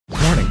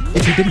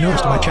If you didn't notice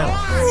to my channel,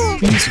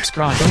 please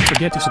subscribe. Don't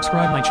forget to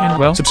subscribe my channel.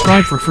 Well,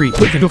 subscribe for free.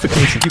 Click the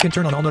notification. You can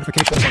turn on all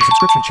notifications on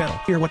subscription channel.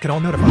 Hear what can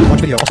all notify.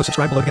 Watch video. Also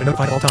subscribe below to get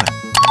notified all time.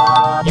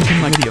 You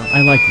can like video.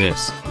 I like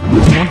this.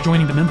 If you want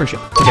joining the membership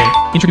today,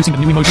 introducing the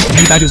new emojis,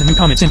 new badges, and new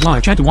comments and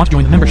live chat to want to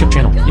join the membership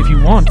channel. If you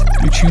want,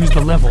 you choose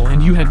the level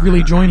and you had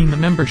really joining the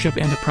membership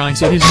and the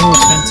price. It is more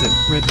expensive.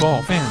 Red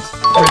Ball fans,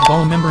 Red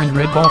Ball member and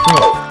Red Ball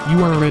Pro.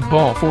 You are a Red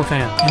Ball 4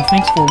 fan, and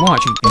thanks for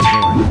watching.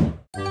 Enjoy.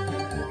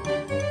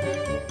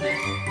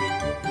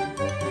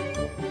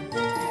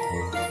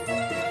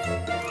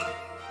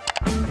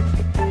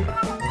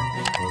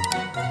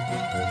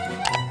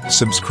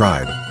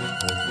 Subscribe.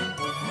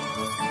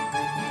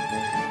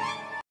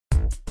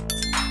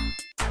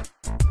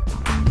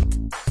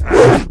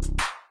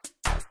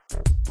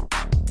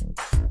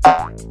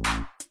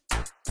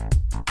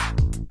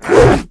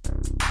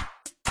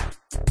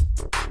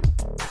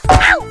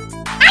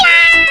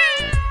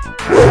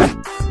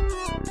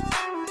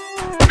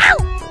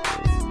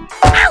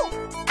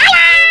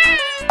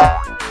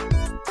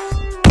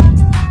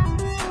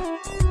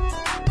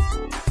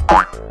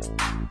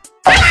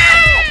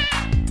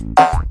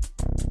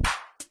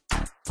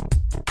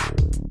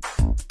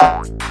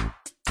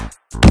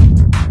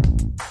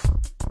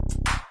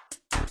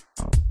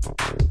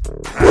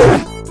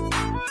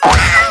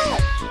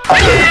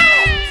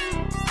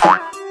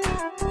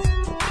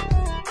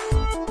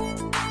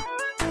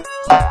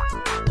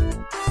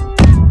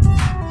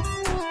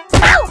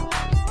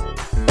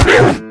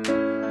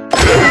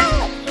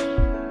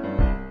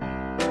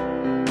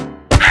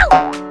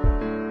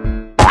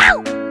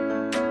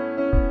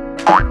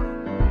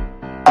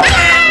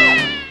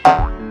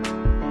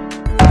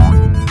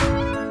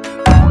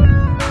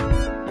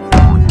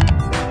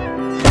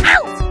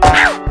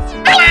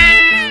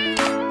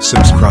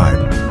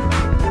 Subscribe.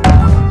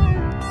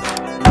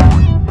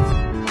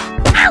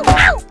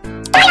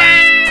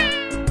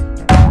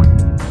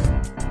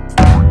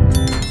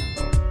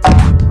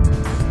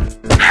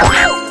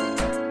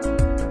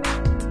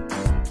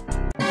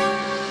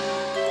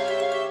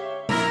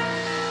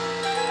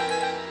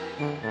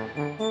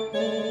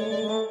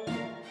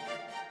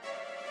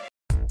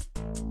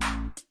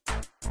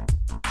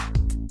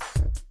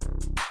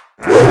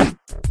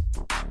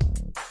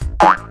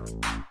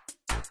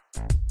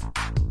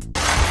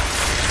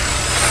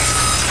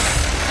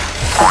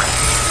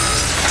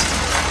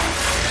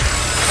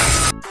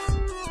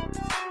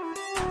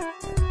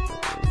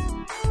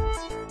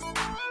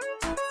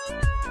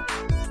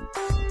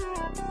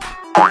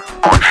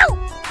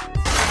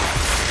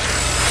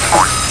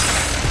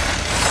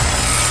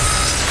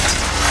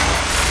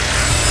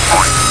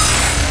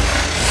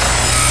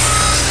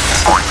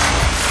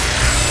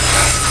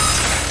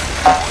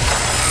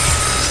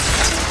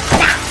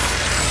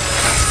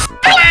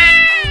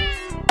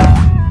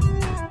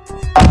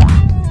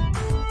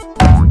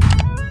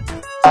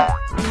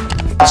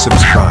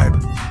 Subscribe.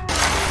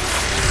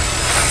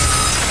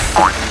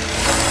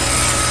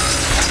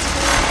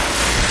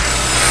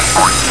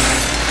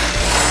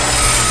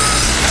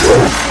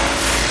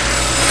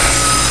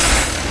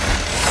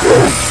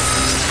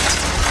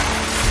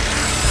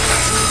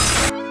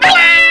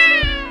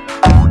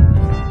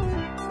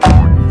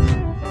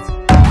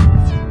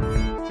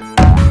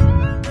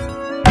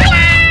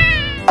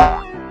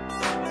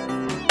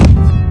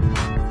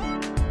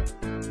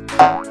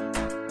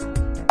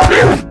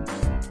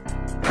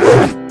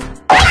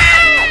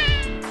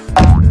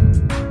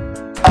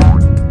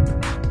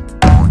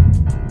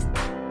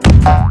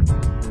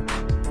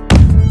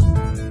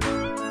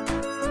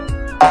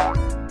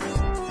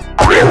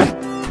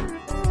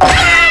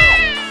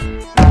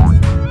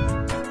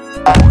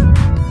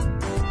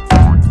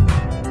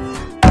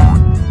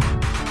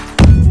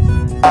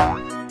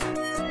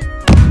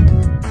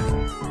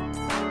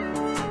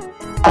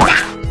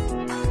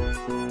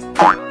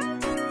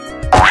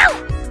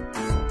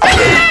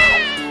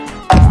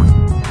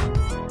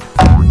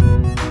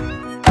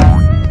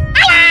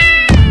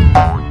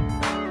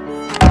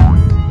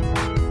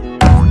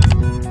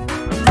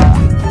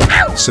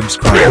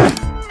 Subscribe.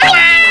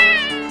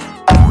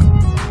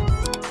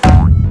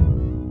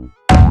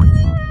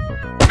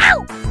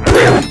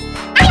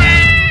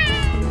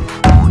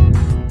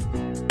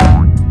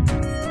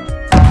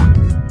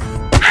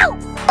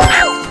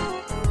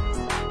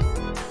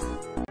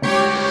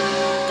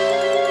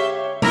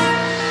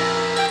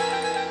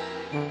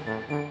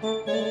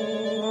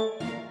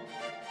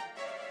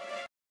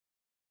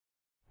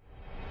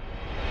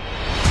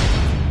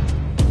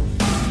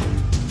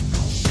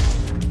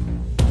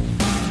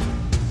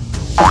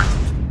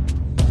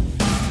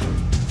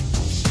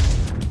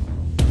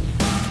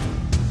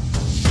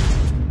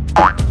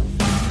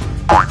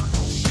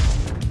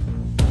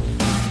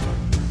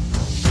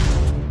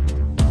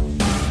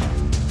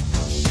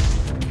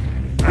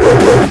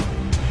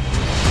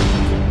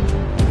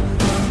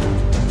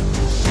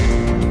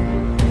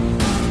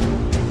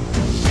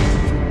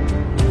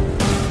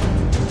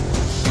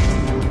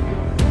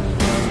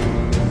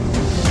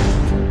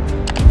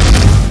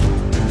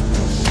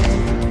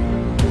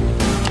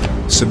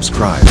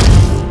 Subscribe.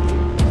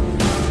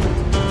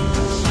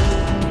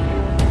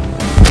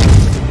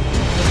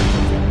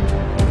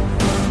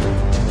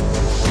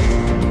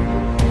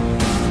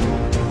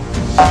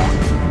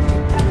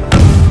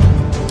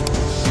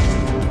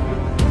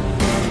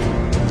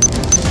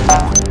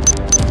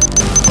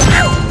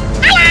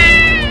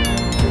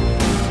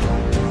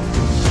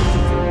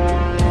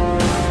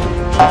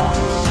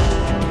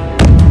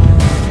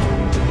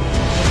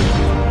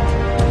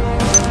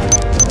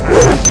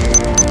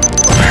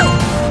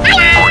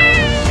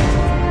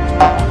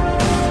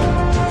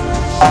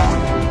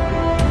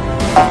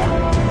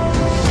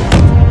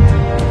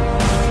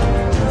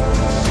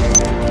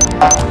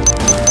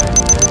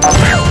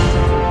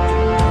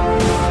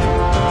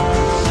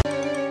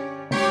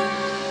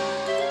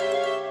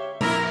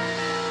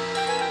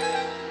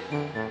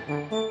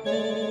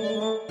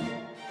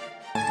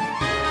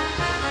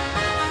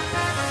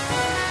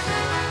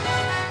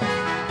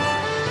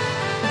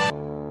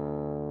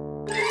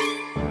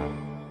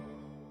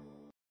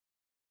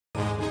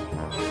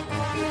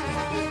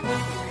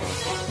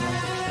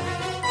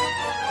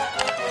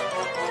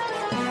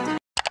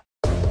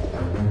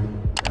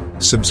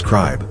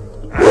 Subscribe.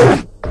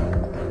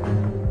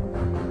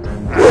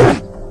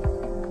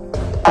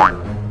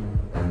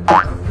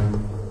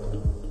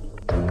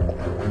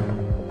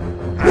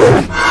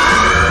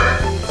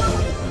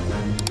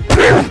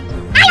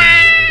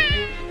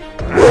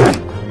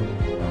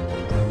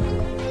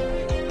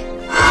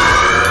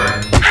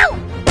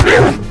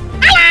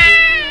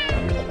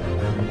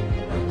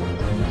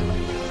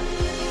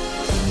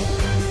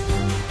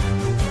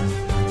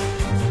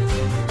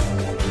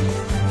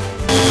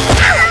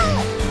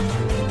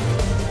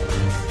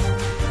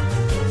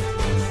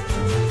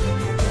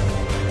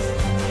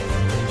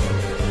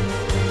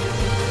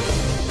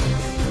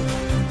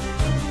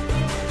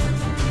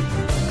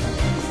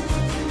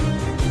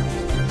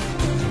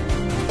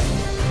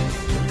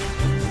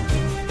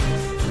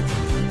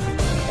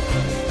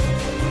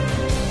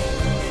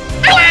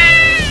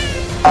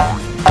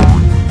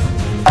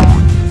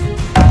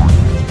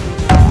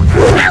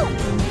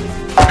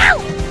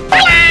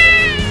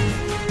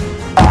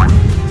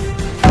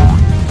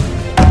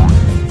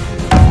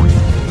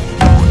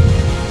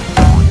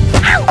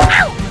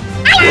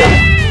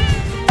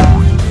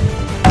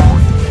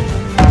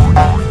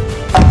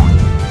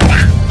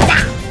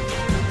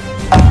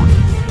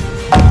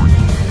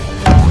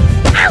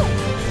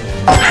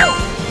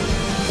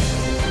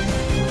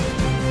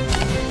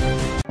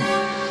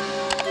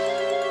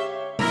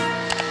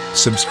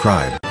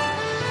 Subscribe.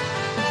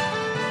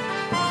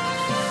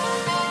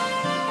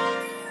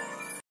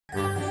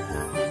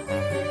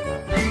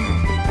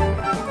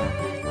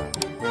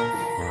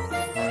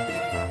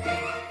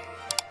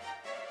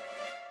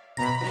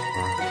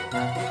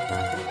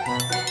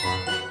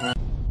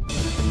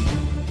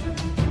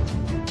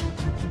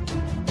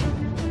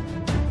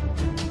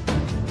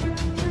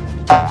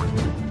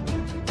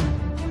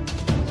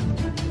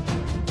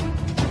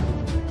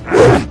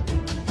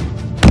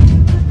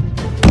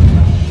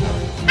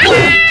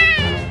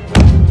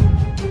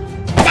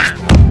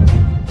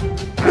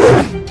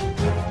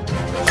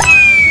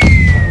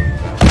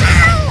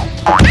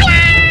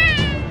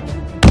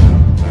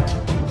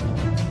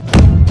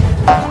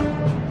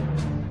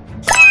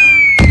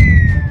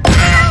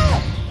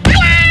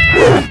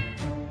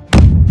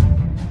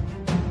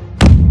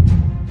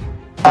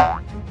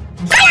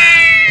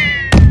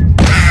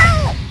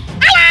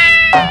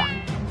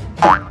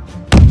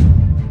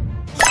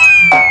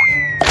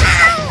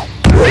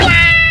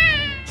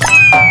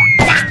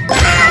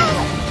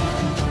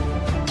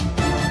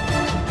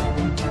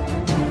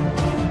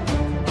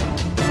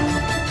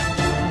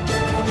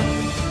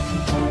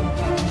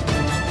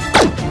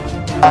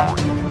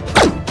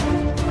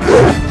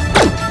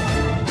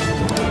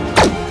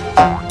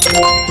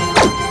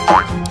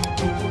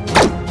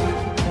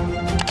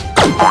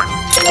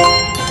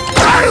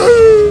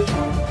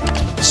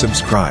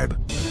 Subscribe.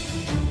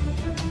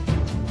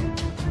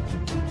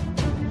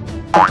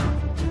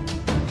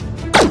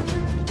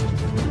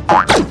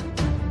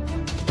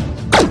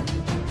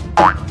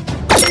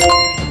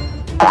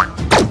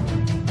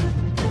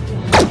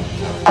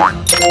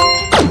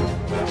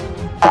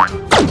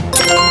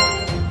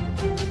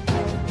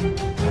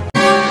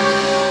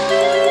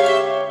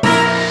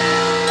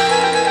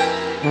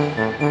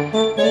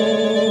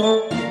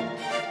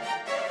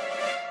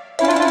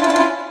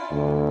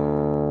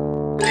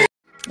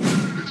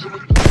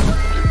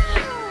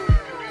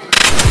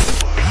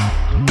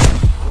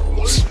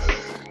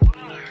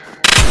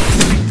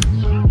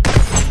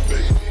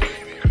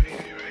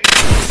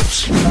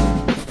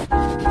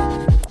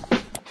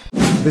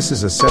 This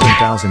is a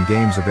 7,000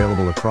 games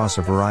available across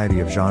a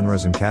variety of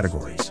genres and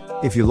categories.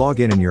 If you log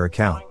in your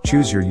account,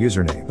 choose your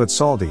username. But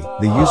Saldi,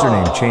 the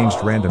username changed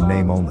random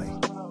name only.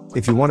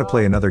 If you want to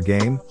play another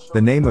game,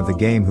 the name of the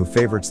game who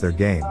favorites their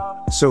game.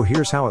 So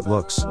here's how it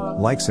looks,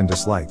 likes and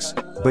dislikes.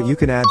 But you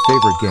can add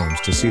favorite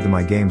games to see the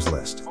My Games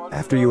list.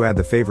 After you add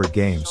the favorite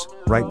games,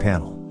 right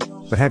panel.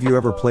 But have you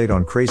ever played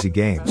on Crazy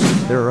Games?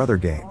 There are other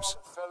games.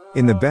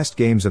 In the best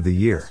games of the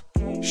year,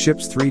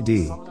 Ships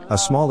 3D, a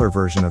smaller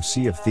version of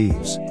Sea of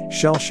Thieves,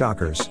 Shell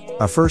Shockers,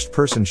 a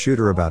first-person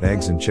shooter about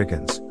eggs and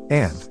chickens,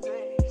 and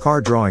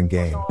Car Drawing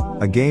Game,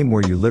 a game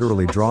where you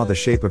literally draw the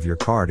shape of your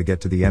car to get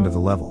to the end of the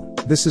level.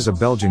 This is a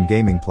Belgian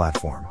gaming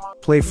platform.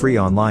 Play free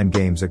online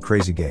games at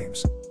Crazy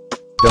Games.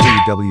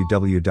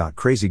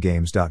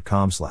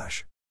 www.crazygames.com/.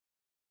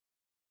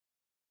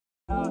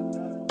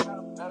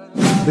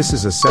 This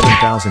is a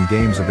 7,000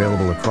 games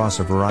available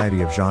across a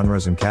variety of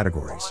genres and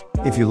categories.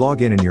 If you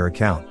log in your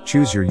account,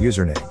 choose your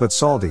username. But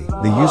Saldi,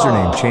 the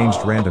username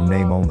changed random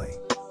name only.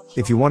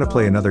 If you want to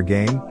play another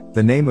game,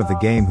 the name of the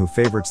game who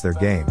favorites their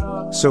game.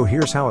 So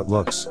here's how it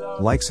looks,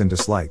 likes and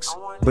dislikes.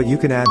 But you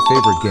can add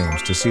favorite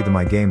games to see the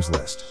My Games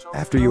list.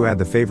 After you add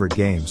the favorite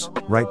games,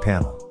 right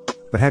panel.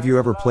 But have you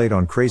ever played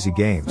on Crazy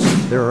Games?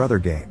 There are other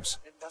games.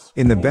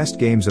 In the best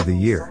games of the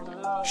year,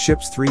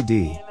 Ships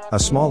 3D, a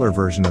smaller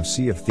version of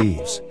Sea of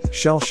Thieves,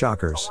 Shell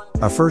Shockers,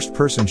 a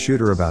first-person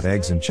shooter about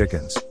eggs and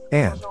chickens,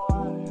 and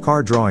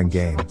Car Drawing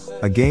Game,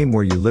 a game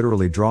where you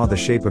literally draw the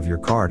shape of your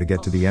car to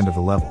get to the end of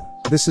the level.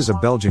 This is a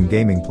Belgian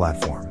gaming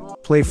platform.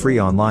 Play free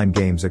online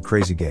games at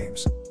Crazy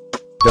Games.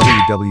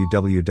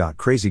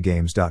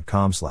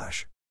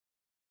 www.crazygames.com/